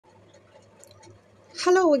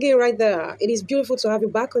Hello again, right there. It is beautiful to have you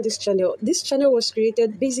back on this channel. This channel was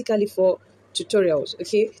created basically for tutorials,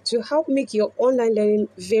 okay, to help make your online learning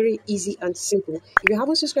very easy and simple. If you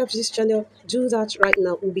haven't subscribed to this channel, do that right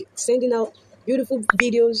now. We'll be sending out beautiful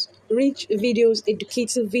videos, rich videos,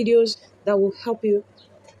 educative videos that will help you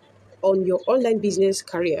on your online business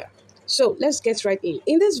career. So let's get right in.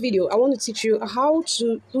 In this video, I want to teach you how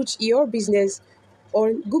to put your business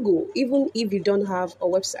on Google, even if you don't have a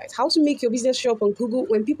website. How to make your business show up on Google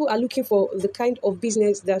when people are looking for the kind of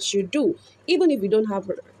business that you do, even if you don't have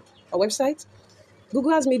a website.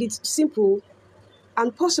 Google has made it simple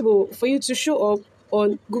and possible for you to show up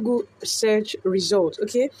on Google search results.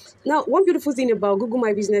 Okay. Now, one beautiful thing about Google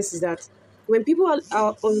My Business is that when people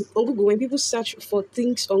are on Google, when people search for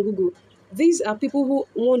things on Google, these are people who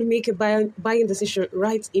want to make a buying decision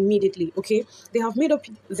right immediately. Okay. They have made up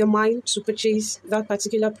their mind to purchase that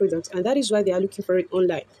particular product, and that is why they are looking for it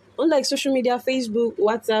online. Unlike social media, Facebook,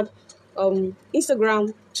 WhatsApp,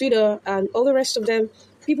 Instagram, Twitter, and all the rest of them,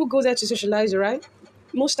 people go there to socialize, right?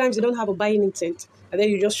 Most times they don't have a buying intent, and then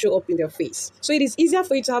you just show up in their face. So it is easier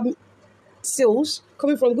for you to have sales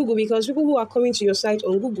coming from Google, because people who are coming to your site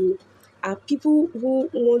on Google are people who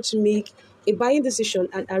want to make a buying decision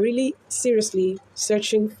and are really seriously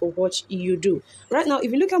searching for what you do. Right now,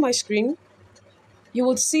 if you look at my screen, you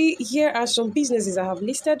will see here are some businesses I have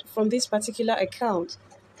listed from this particular account.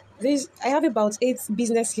 I have about 8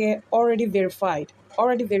 business here already verified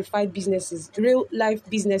businesses, real life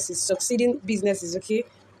businesses, succeeding businesses, okay,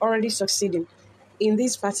 already succeeding in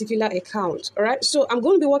this particular account. All right, so I'm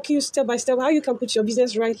going to be walking you step by step how you can put your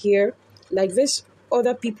business right here, like this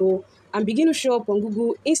other people, and begin to show up on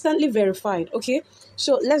Google instantly verified. Okay,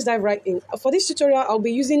 so let's dive right in. For this tutorial, I'll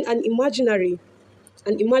be using an imaginary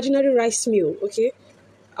rice meal. Okay,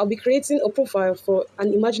 I'll be creating a profile for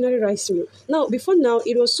an imaginary rice meal. Now, before now,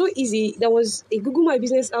 it was so easy. There was a Google My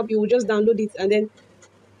Business app. You would just download it and then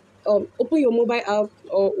open your mobile app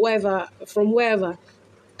or wherever, from wherever,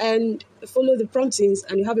 and follow the promptings,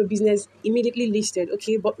 and you have your business immediately listed.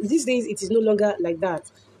 Okay, but these days it is no longer like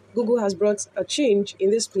that. Google has brought a change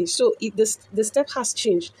in this place. So the step has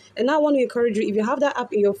changed. And now I want to encourage you, if you have that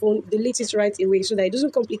app in your phone, delete it right away so that it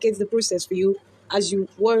doesn't complicate the process for you as you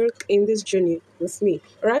work in this journey with me.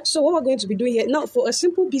 All right. So what we're going to be doing here now, for a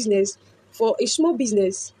simple business, for a small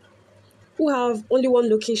business who have only one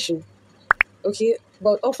location, okay,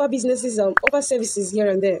 but offer services here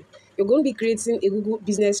and there, you're going to be creating a Google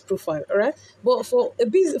business profile. All right, but for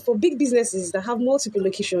big businesses that have multiple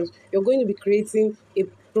locations, you're going to be creating a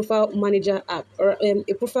profile manager app, or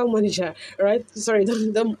a profile manager. All right, sorry,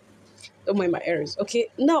 don't mind my errors. Okay,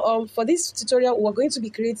 now for this tutorial, we're going to be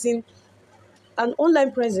creating an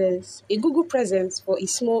online presence, a Google presence for a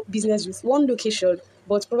small business with one location,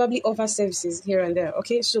 but probably offer services here and there.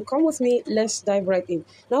 Okay, so come with me, let's dive right in.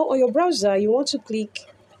 Now, on your browser, you want to click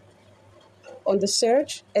on the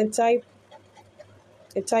search and type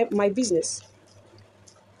my business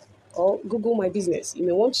or Google My Business. You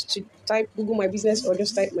may want to type Google My Business or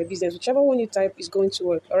just type my business. Whichever one you type is going to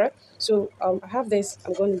work. All right. So I have this.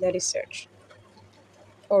 I'm going to let it search.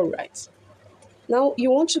 All right. Now you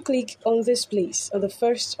want to click on this place on the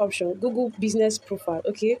first option, Google Business Profile.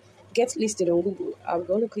 Okay. Get listed on Google. I'm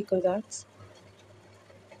going to click on that.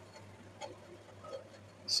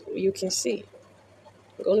 So you can see.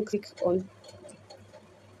 I'm going to click on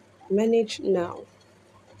Manage Now.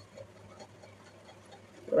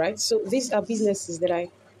 Right, so these are businesses that I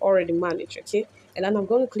already manage. Okay, and then I'm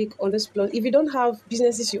going to click on this plus. If you don't have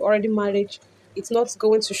businesses you already manage, it's not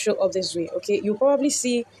going to show up this way. Okay, you probably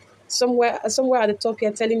see somewhere at the top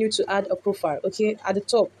here telling you to add a profile. Okay, at the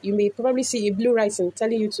top you may probably see a blue writing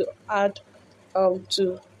telling you to add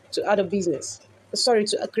to add a business, sorry,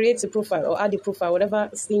 to create a profile or add a profile, whatever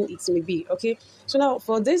thing it may be. Okay, so now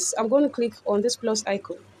for this, I'm going to click on this plus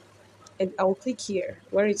icon, and I'll click here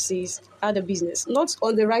where it says add a business, not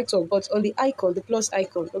on the right top, but on the icon, the plus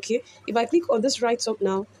icon. Okay, if I click on this right top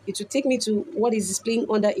now, it will take me to what is displaying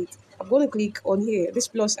under it. I'm going to click on here, this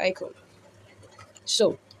plus icon.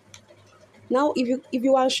 So now if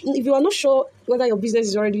you are not sure whether your business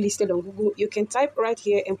is already listed on Google, you can type right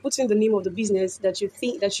here and put in the name of the business that you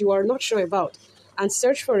think that you are not sure about and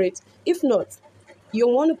search for it. If not, you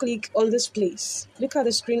want to click on this place. Look at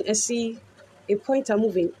the screen and see a pointer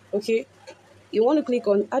moving. Okay, you want to click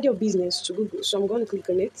on add your business to Google. So I'm going to click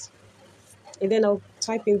on it, and then I'll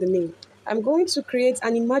type in the name. I'm going to create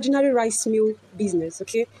an imaginary rice mill business.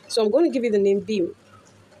 Okay, so I'm going to give it the name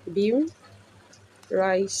Beam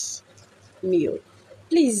Rice Mill.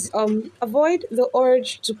 Please avoid the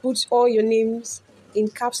urge to put all your names in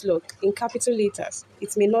caps lock, in capital letters,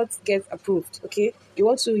 it may not get approved. Okay, you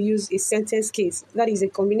want to use a sentence case, that is a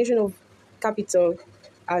combination of capital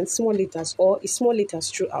and small letters, or a small letters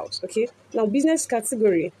throughout. Okay, now business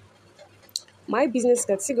category, my business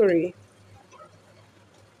category,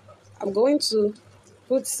 I'm going to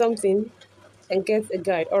put something and get a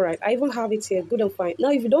guide. All right, I even have it here. Good and fine. Now,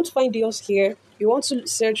 if you don't find yours here, you want to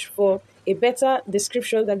search for a better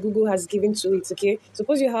description that Google has given to it. Okay,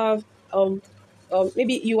 suppose you have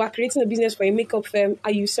maybe you are creating a business for a makeup firm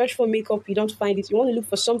and you search for makeup, you don't find it. You want to look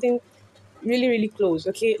for something really, really close.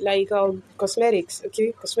 Okay, like cosmetics.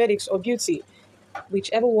 Okay, cosmetics or beauty,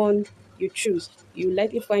 whichever one you choose, you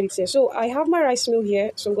likely find it here. So I have my rice mill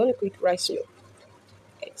here, so I'm going to click rice mill.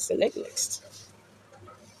 Okay, select next.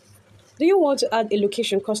 Do you want to add a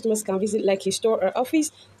location customers can visit, like a store or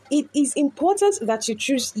office? It is important that you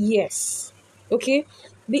choose yes. Okay?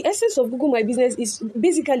 The essence of Google My Business is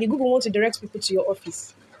basically Google wants to direct people to your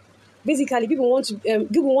office. Basically, Google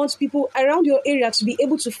wants people around your area to be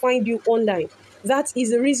able to find you online. That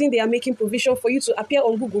is the reason they are making provision for you to appear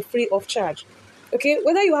on Google free of charge. Okay?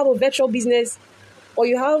 Whether you have a virtual business or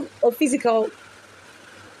you have a physical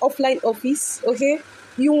offline office, okay,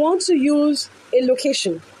 you want to use a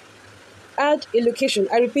location. Add a location.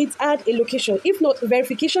 I repeat, add a location. If not,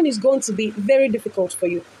 verification is going to be very difficult for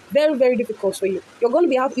you. Very, very difficult for you. You're going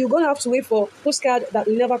to have to wait for postcard that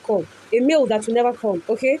will never come, a mail that will never come.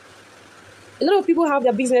 Okay. A lot of people have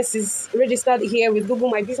their businesses registered here with Google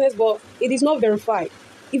My Business, but it is not verified.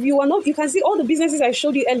 If you are not, you can see all the businesses I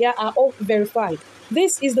showed you earlier are all verified.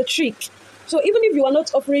 This is the trick. So even if you are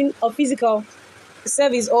not offering a physical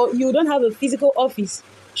service or you don't have a physical office,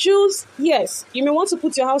 choose yes. You may want to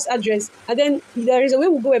put your house address, and then there is a way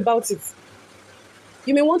we'll go about it.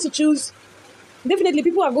 You may want to choose. Definitely,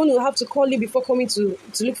 people are going to have to call you before coming to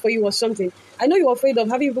look for you or something. I know you're afraid of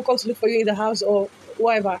having people come to look for you in the house or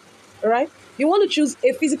whatever. All right. You want to choose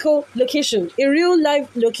a physical location, a real life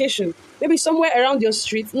location, maybe somewhere around your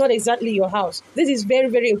street, not exactly your house. This is very,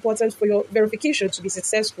 very important for your verification to be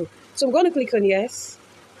successful. So I'm going to click on yes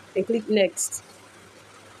and click next.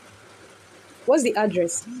 What's the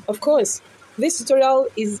address? Of course, this tutorial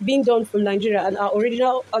is being done from Nigeria, and our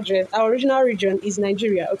original address, our original region is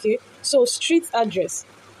Nigeria, okay? So street address.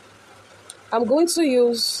 I'm going to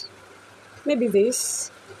use maybe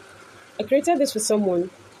this. I created this for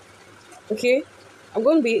someone, okay? I'm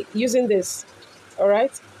going to be using this, all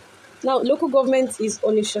right? Now, local government is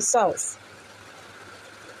Onitsha South.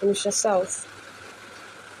 Onitsha South,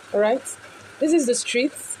 all right? This is the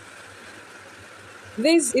street.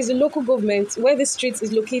 This is a local government where the street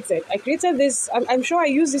is located. I created this. I'm sure I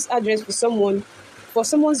used this address for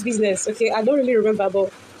someone's business. Okay, I don't really remember,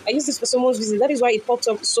 but I used this for someone's business. That is why it popped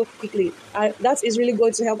up so quickly. That is really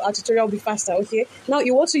going to help our tutorial be faster. Okay, now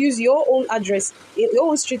you want to use your own address, your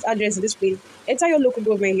own street address in this place. Enter your local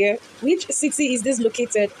government here. Which city is this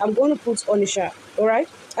located? I'm going to put Onitsha. All right,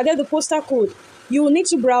 and then the postal code. You will need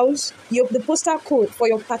to browse the postal code for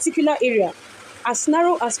your particular area, as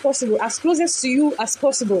narrow as possible, as closest to you as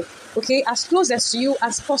possible. Okay, as closest to you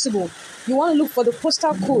as possible. You want to look for the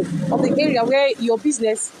postal code of the area where your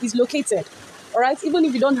business is located. All right, even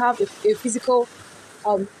if you don't have a physical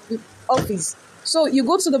office. So you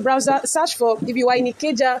go to the browser, search for, if you are in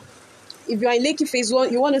Ikeja, if you are in Lekki Phase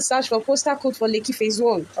 1, you want to search for postal code for Lekki Phase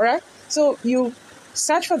 1. All right, so you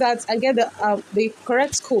search for that and get the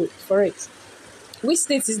correct code for it. Which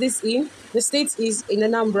state is this in? The state is in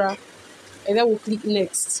Anambra. And then we'll click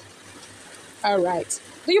next. All right.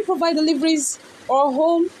 Do you provide deliveries or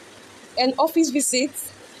home and office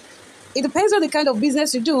visits? It depends on the kind of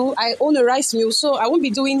business you do. I own a rice mill, so I won't be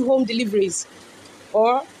doing home deliveries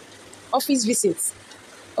or office visits.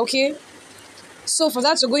 Okay? So for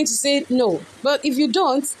that, you're going to say no. But if you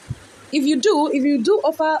don't, if you do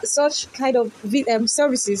offer such kind of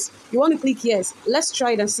services, you want to click yes. Let's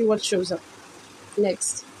try it and see what shows up.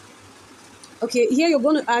 Next. Okay, here you're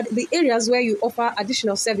going to add the areas where you offer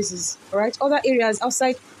additional services, all right? Other areas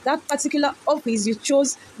outside that particular office you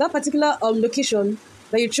chose, that particular location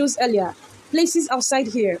that you chose earlier, places outside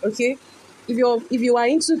here, okay? If you are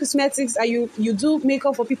into cosmetics and you do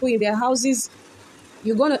makeup for people in their houses,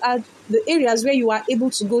 you're going to add the areas where you are able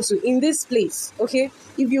to go to in this place, okay?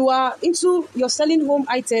 If you are you're selling home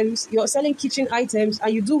items, you're selling kitchen items,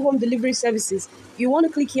 and you do home delivery services, you want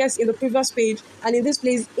to click yes in the previous page, and in this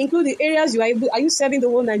place, include the areas you are you serving the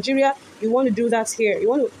whole Nigeria? You want to do that here. You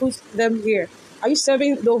want to put them here. Are you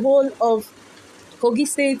serving the whole of Kogi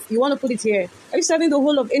State? You want to put it here. Are you serving the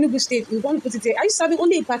whole of Enugu State? You want to put it here. Are you serving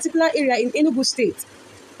only a particular area in Enugu State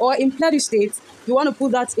or in Plateau State? You want to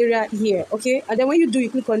put that area here, okay? And then when you do, you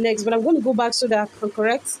click on next. But I'm going to go back so that I can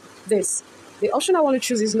correct this. The option I want to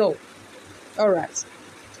choose is no. All right.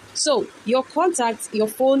 So your contact, your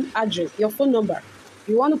phone address, your phone number.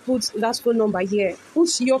 You want to put that phone number here.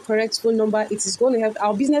 Put your correct phone number. It is going to help.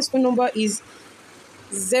 Our business phone number is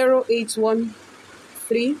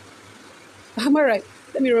 0813. Am I right?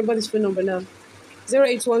 Let me remember this phone number now.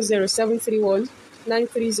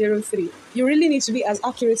 0810-731-9303. You really need to be as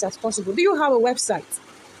accurate as possible. Do you have a website?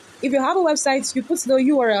 If you have a website, you put the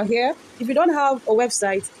URL here. If you don't have a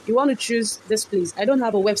website, you want to choose this place. I don't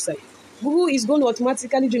have a website. Google is going to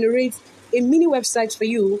automatically generate a mini website for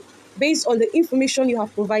you based on the information you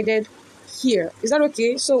have provided here. Is that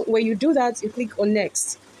okay? So when you do that, you click on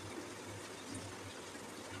next.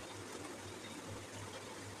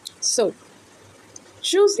 So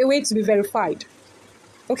choose a way to be verified.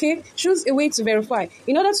 Okay, choose a way to verify.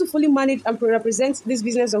 In order to fully manage and represent this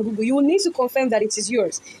business on Google, you will need to confirm that it is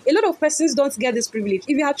yours. A lot of persons don't get this privilege.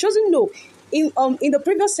 If you had chosen no, in the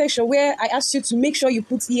previous session where I asked you to make sure you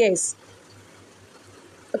put yes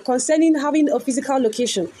concerning having a physical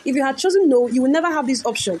location, if you had chosen no, you will never have this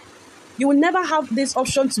option. You will never have this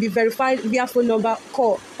option to be verified via phone number,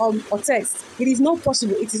 call, or text. It is not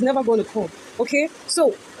possible. It is never going to come. Okay,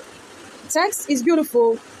 so text is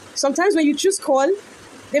beautiful. Sometimes when you choose call,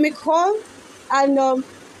 they may call and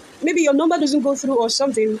maybe your number doesn't go through or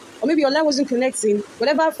something, or maybe your line wasn't connecting, for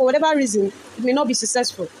whatever reason, it may not be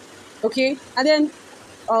successful. Okay, and then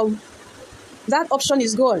that option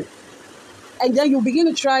is gone. And then you begin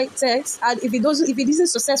to try text, and if it isn't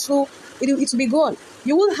successful, it will be gone.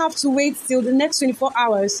 You will have to wait till the next 24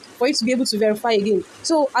 hours for you to be able to verify again.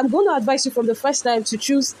 So I'm going to advise you from the first time to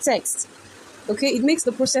choose text. Okay, it makes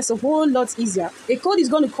the process a whole lot easier. A code is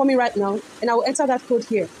going to come in right now, and I will enter that code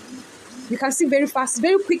here. You can see very fast,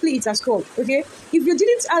 very quickly it has come. Okay, if you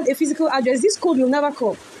didn't add a physical address, this code will never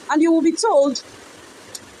come, and you will be told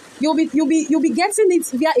you'll be getting it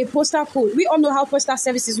via a postal code. We all know how postal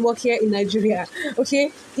services work here in Nigeria.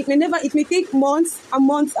 Okay, it may take months and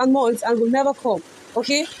months and months and will never come.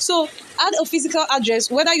 Okay, so add a physical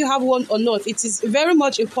address, whether you have one or not. It is very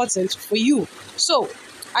much important for you. So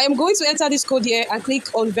I am going to enter this code here and click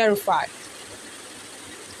on verify.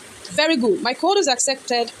 Very good. My code is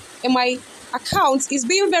accepted and my account is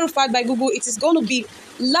being verified by Google. It is going to be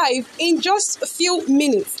live in just a few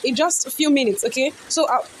minutes. Okay? So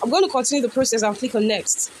I'm going to continue the process. I'll click on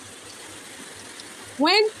next.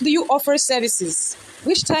 When do you offer services?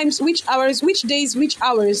 Which times, which hours, which days, which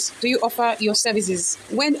hours do you offer your services?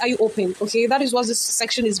 When are you open? Okay, that is what this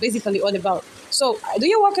section is basically all about. So, do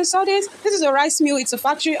you work on Sundays? This is a rice mill. It's a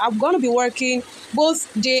factory. I'm going to be working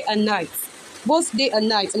both day and night.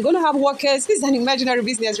 I'm going to have workers. This is an imaginary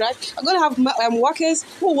business, right? I'm going to have workers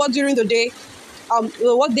who work during the day,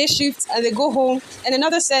 work day shifts, and they go home. And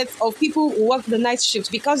another set of people who work the night shift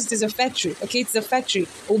because it is a factory. Okay, it's a factory.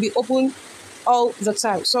 It will be open all the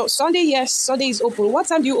time. So Sunday, yes, Sunday is open. What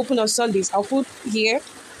time do you open on Sundays? I'll put here.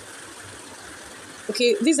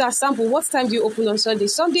 Okay, these are sample. What time do you open on Sunday?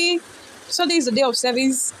 Sunday is the day of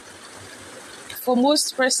service for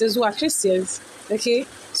most persons who are Christians. Okay,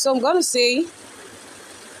 so I'm gonna say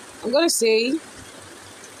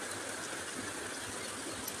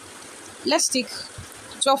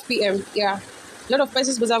 12 p.m. Yeah, a lot of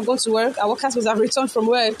persons must have gone to work. Our workers must have returned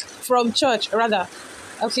from church rather.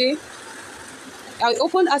 Okay, I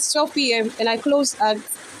open at 12 p.m. and I close at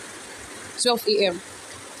 12 a.m.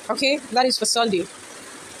 Okay, that is for Sunday.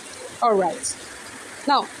 All right.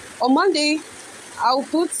 Now, on Monday, I'll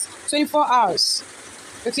put 24 hours.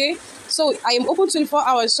 Okay, so I am open 24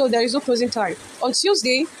 hours, so there is no closing time. On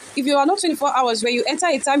Tuesday, if you are not 24 hours, where you enter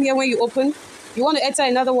a time here when you open, you want to enter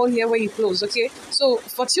another one here when you close. Okay, so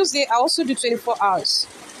for Tuesday, I also do 24 hours.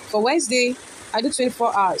 For Wednesday, I do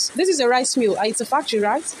 24 hours. This is a rice mill. It's a factory,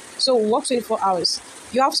 right? So we work 24 hours.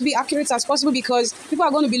 You have to be accurate as possible because people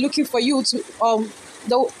are going to be looking for you to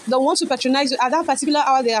they want to patronize you at that particular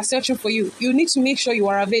hour. They are searching for you. You need to make sure you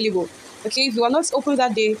are available. Okay, if you are not open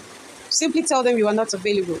that day, simply tell them you are not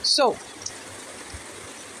available. So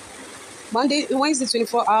Wednesday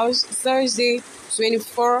 24 hours, Thursday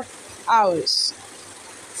 24 hours,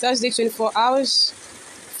 Thursday 24 hours,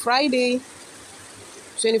 Friday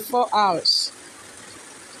 24 hours,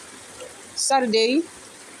 Saturday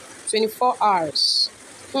 24 hours.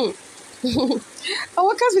 Our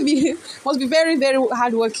workers must be very, very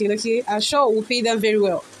hardworking. Okay, I'm sure we'll pay them very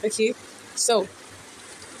well. Okay, so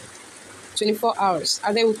 24 hours,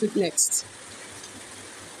 and then we'll put next.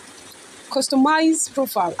 Customize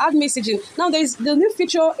profile, add messaging. Now there is a new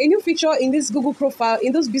feature in this Google profile,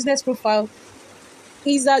 in this business profile,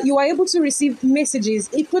 is that you are able to receive messages,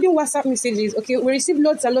 including WhatsApp messages. Okay, we receive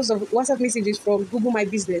lots and lots of WhatsApp messages from Google My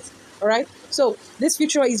Business. All right. So this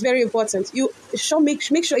feature is very important. You should make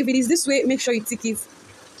sure if it is this way, make sure you tick it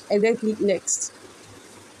and then click next.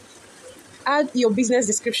 Add your business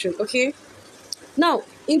description. Okay. Now,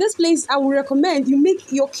 in this place, I will recommend you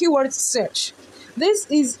make your keyword search. This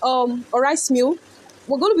is a rice meal.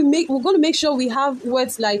 We're going to make sure we have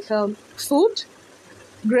words like food,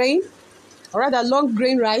 grain, or rather long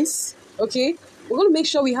grain rice. Okay, we're going to make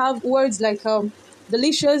sure we have words like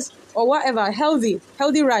delicious or whatever, healthy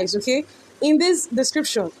rice. Okay, in this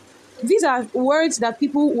description, these are words that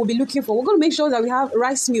people will be looking for. We're going to make sure that we have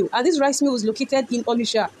rice meal, and this rice meal is located in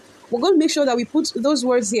Onitsha. We're going to make sure that we put those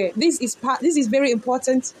words here. This is very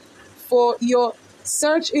important for your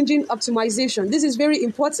search engine optimization. This is very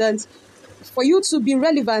important for you to be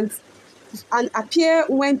relevant and appear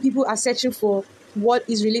when people are searching for what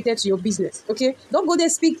is related to your business. Okay, don't go there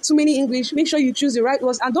speak too many English. Make sure you choose the right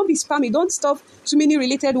words and don't be spammy. Don't stuff too many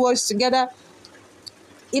related words together.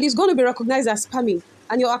 It is going to be recognized as spammy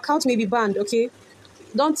and your account may be banned. Okay,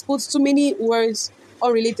 don't put too many words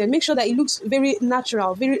unrelated. Make sure that it looks very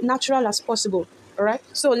natural as possible. All right,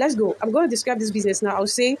 so let's go. I'm going to describe this business now. I'll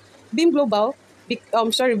say Beam Global,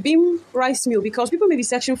 Beam Rice Mill, because people may be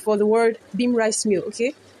searching for the word Beam Rice Mill.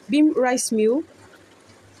 Okay, Beam Rice Mill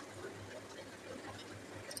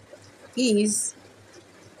is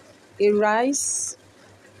a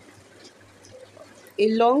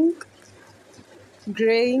long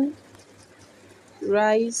grain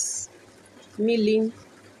rice milling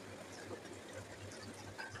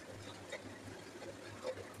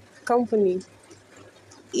company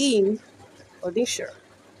in Odisha.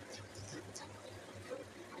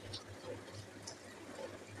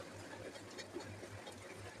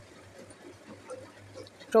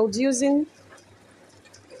 Producing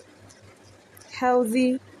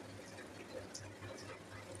healthy,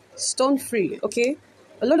 stone-free. Okay,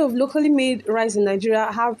 a lot of locally made rice in Nigeria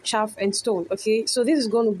have chaff and stone. Okay, so this is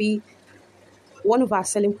going to be one of our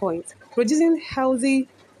selling points. Producing healthy,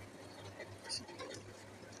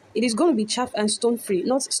 it is going to be chaff and stone free,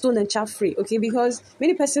 not stone and chaff free. Okay, because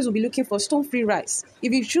many persons will be looking for stone free rice.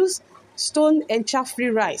 If you choose stone and chaff free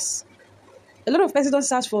rice, a lot of persons don't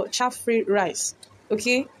search for chaff free rice.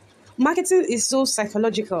 Okay, marketing is so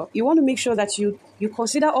psychological. You want to make sure that you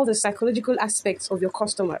consider all the psychological aspects of your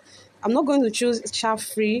customer. I'm not going to choose chaff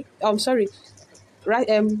free. Right.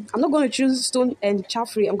 I'm not going to choose stone and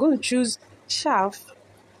chaff free. I'm going to choose chaff.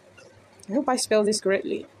 I hope I spell this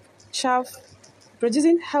correctly. Chaff,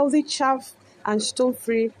 producing healthy chaff and stone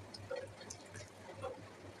free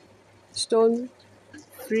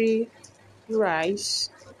rice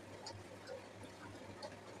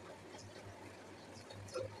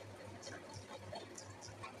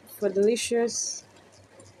for delicious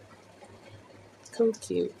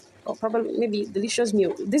cooking, or probably maybe delicious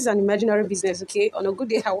meal. This is an imaginary business. Okay, on a good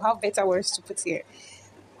day I will have better words to put here.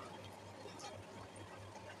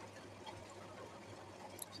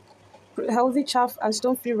 Healthy chaff and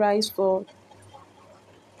stone free rice for,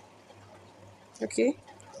 okay,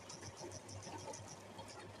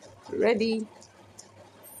 ready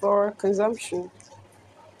for consumption.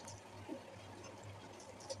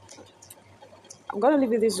 I'm gonna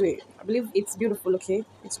leave it this way. I believe it's beautiful. Okay,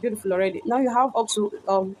 it's beautiful already. Now you have up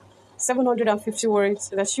to 750 words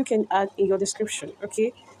that you can add in your description.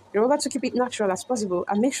 Okay, remember to keep it natural as possible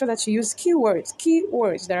and make sure that you use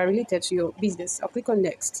keywords that are related to your business. I'll click on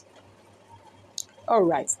next. All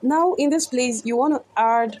right, now in this place you want to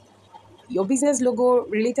add your business logo,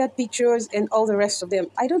 related pictures, and all the rest of them.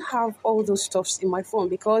 I don't have all those stuffs in my phone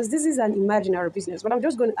because this is an imaginary business, but I'm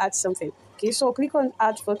just going to add something. Okay, so click on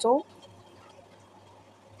add photo.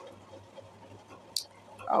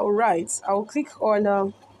 All right, I'll click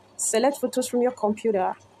on select photos from your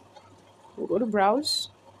computer. We'll go to browse.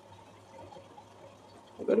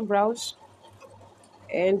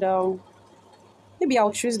 And maybe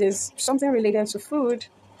I'll choose this, something related to food.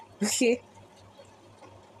 Okay,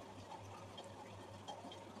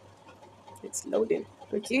 it's loading.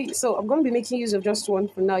 Okay, so I'm going to be making use of just one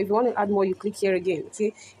for now. If you want to add more, you click here again.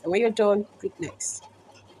 Okay, and when you're done, click next.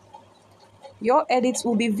 Your edits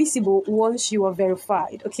will be visible once you are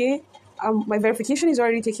verified. Okay, my verification is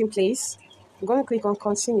already taking place. I'm going to click on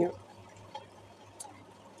continue.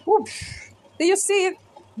 Whoop. Do you see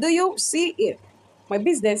it? My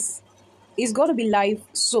business is going to be live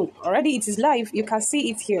soon. Already it is live. You can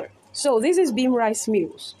see it here. So this is Beam Rice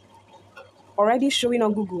Mills. Already showing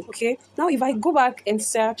on Google. Okay, now if I go back and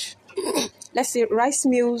search let's say rice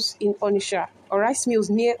mills in Onitsha or rice mills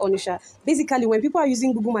near Onitsha. Basically, when people are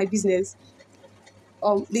using Google My Business,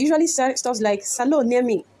 they usually search stuff like salon near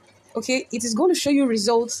me. Okay, it is going to show you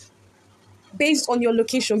results based on your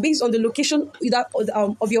location, based on the location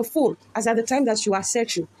of your phone as at the time that you are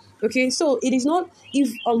searching. Okay, so it is not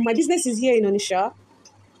if my business is here in Onisha,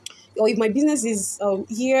 or if my business is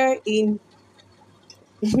here in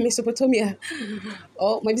Mesopotamia,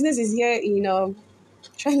 or my business is here in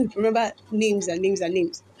trying to remember names and names and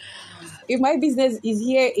names. If my business is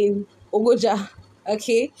here in Ogoja,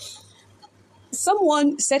 okay,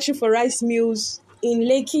 someone searching for rice mills in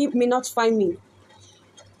Lekki may not find me.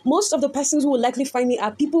 Most of the persons who will likely find me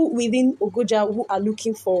are people within Ogoja who are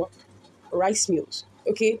looking for rice mills.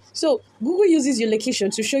 Okay, so Google uses your location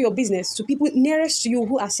to show your business to people nearest to you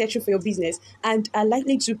who are searching for your business and are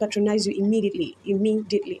likely to patronize you immediately.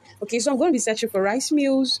 Okay, so I'm going to be searching for rice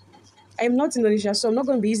mills. I am not in Indonesia, so I'm not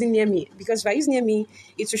going to be using near me, because if I use near me,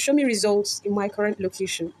 it will show me results in my current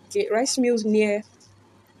location. Okay, rice mills near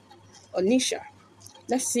Onisha.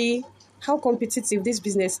 Let's see how competitive this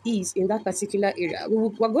business is in that particular area.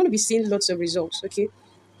 We're going to be seeing lots of results. Okay,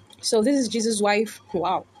 so this is Jesus' wife.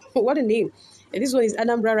 Wow, what a name. And this one is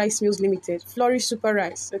Anambra Rice Mills Limited, Flourish Super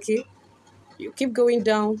Rice. Okay, you keep going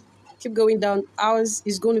down, keep going down. Ours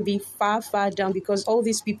is going to be far, far down, because all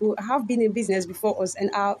these people have been in business before us, and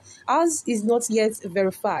ours is not yet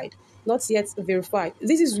verified. Not yet verified. Um,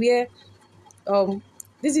 this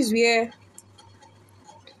is where,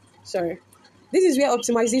 sorry, this is where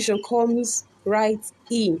optimization comes right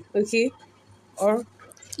in. Okay, or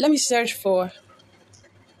let me search for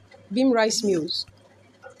Beam Rice Mills.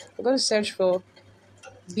 I'm going to search for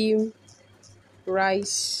Beam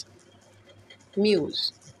Rice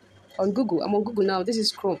Mills on Google. I'm on Google now. This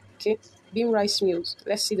is Chrome. Okay, Beam Rice Mills.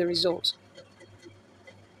 Let's see the results.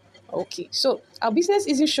 Okay, so our business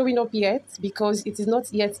isn't showing up yet because it is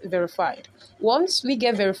not yet verified. Once we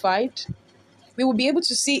get verified, we will be able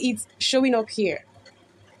to see it showing up here.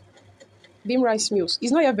 Beam Rice Mills.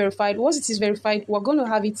 It's not yet verified. Once it is verified, we're going to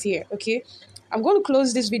have it here. Okay, I'm going to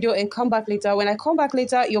close this video and come back later. When I come back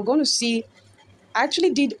later, you're going to see I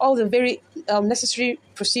actually did all the very necessary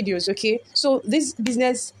procedures. Okay, so this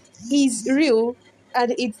business is real,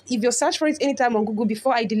 and if you search for it anytime on Google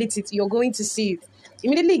before I delete it, you're going to see it.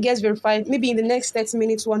 Immediately it gets verified, maybe in the next 30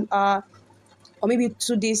 minutes, 1 hour, or maybe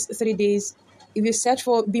 2 days, 3 days. If you search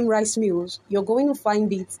for Beam Rice Mills, you're going to find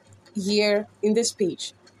it here in this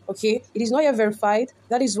page. Okay, it is not yet verified.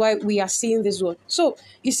 That is why we are seeing this one. So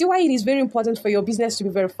you see why it is very important for your business to be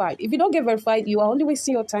verified. If you don't get verified, you are only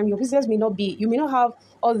wasting your time. Your business may not be. You may not have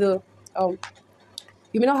all the.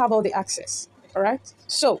 You may not have all the access. All right.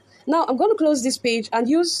 So now I'm going to close this page and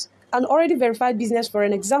use an already verified business for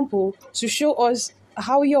an example to show us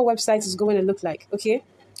how your website is going to look like. Okay.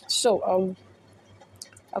 So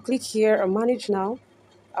I'll click here and manage now.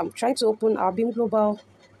 I'm trying to open our Beam Global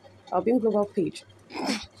page.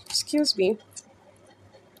 Excuse me.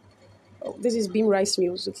 Oh, this is Beam Rice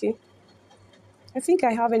Mills, okay? I think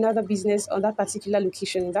I have another business on that particular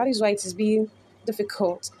location. That is why it is being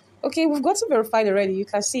difficult. Okay, we've got to verified already. You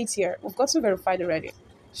can see it here. We've got to verified already.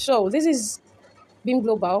 So this is Beam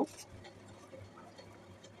Global.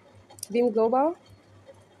 Beam Global.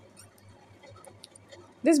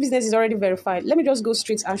 This business is already verified. Let me just go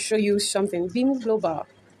straight and show you something. Beam Global.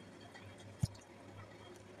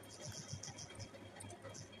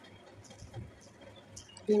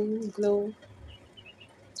 Beam Globals.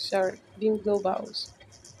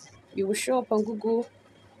 You will show up on Google,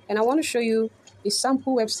 and I want to show you a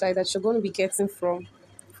sample website that you're going to be getting from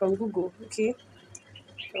Google. Okay.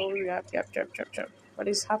 So yep. What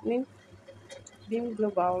is happening? Beam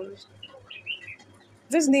Globals.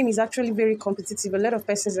 This name is actually very competitive. A lot of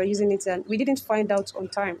persons are using it, and we didn't find out on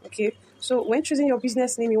time. Okay. So when choosing your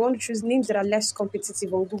business name, you want to choose names that are less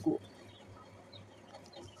competitive on Google.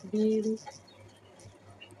 Beam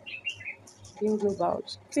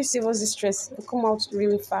Globals. Please save us the stress. It'll come out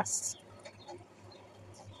really fast.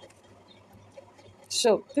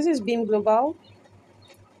 So this is Beam Global.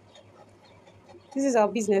 This is our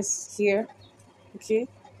business here. Okay.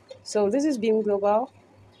 So this is Beam Global.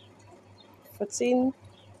 14K.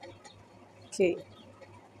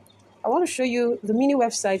 I want to show you the mini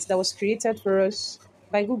website that was created for us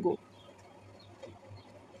by Google.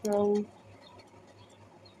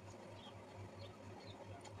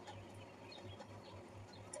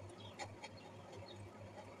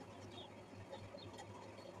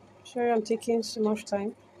 Sorry, I'm taking so much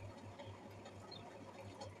time.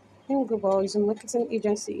 Beam Global is a marketing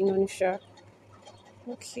agency in Onisha.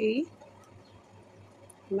 Okay.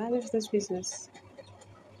 Manage this business.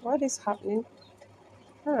 What is happening?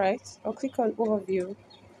 All right. I'll click on overview.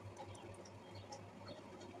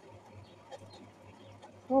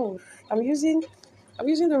 Oh, I'm using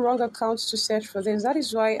the wrong account to search for this. That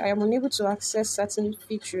is why I am unable to access certain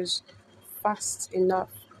features fast enough.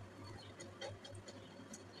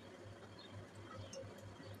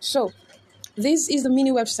 So this is the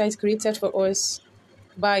mini website created for us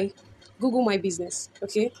by Google My Business.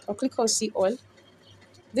 Okay, I'll click on see all.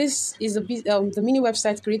 This is the mini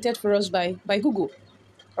website created for us by Google.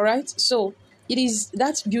 All right, so it is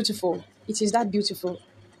that beautiful. It is that beautiful.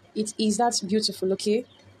 It is that beautiful. Okay,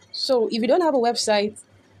 so if you don't have a website,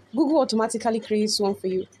 Google automatically creates one for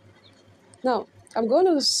you. Now I'm going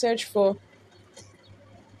to search for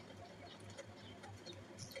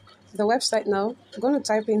the website now. I'm going to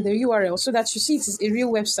type in the URL so that you see it is a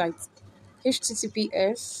real website.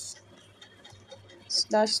 HTTPS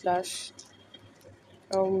slash slash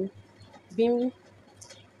beam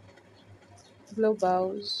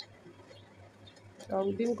globals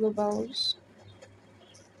beam globals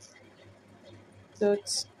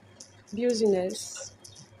dot business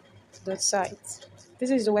dot site. This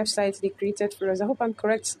is the website they created for us. I hope I'm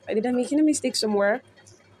correct. I didn't make any mistake somewhere.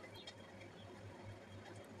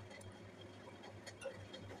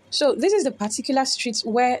 So this is the particular street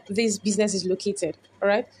where this business is located. All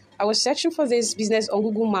right. I was searching for this business on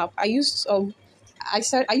Google Map. I used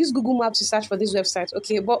Google Map to search for this website.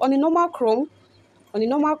 Okay, but on a normal Chrome,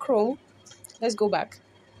 let's go back.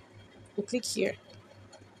 We'll click here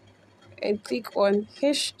and click on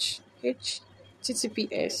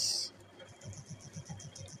HTTPS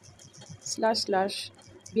slash slash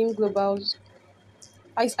beam globals.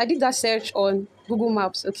 I did that search on Google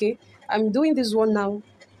Maps. Okay, I'm doing this one now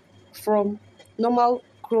from normal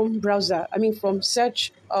Chrome browser. I mean from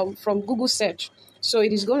search from Google search. So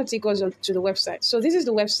it is going to take us to the website. So this is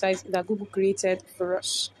the website that Google created for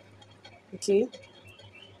us. Okay,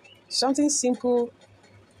 something simple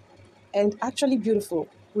and actually beautiful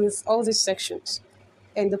with all these sections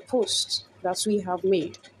and the posts that we have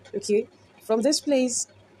made. Okay, from this place,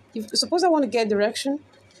 if suppose I want to get direction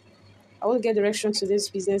to this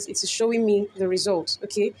business, it is showing me the results.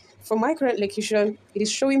 Okay, from my current location, it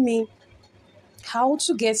is showing me how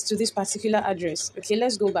to get to this particular address. Okay,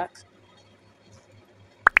 let's go back.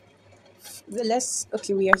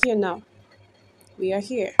 Okay, we are here now. We are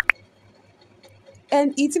here.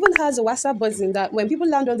 And it even has a WhatsApp button that when people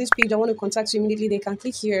land on this page, I want to contact you immediately, they can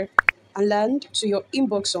click here and land to your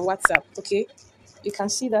inbox on WhatsApp. Okay, you can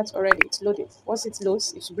see that already. It's loading. Once it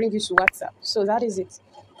loads, it will bring you to WhatsApp. So that is it.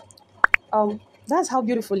 That's how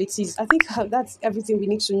beautiful it is. I think that's everything we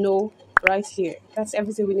need to know right here. That's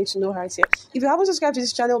everything we need to know right here. If you haven't subscribed to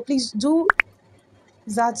this channel, please do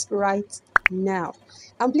that right now.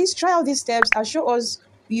 And please try out these steps and show us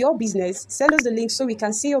your business. Send us the link so we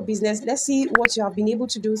can see your business. Let's see what you have been able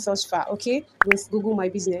to do thus far, okay, with Google My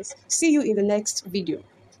Business. See you in the next video.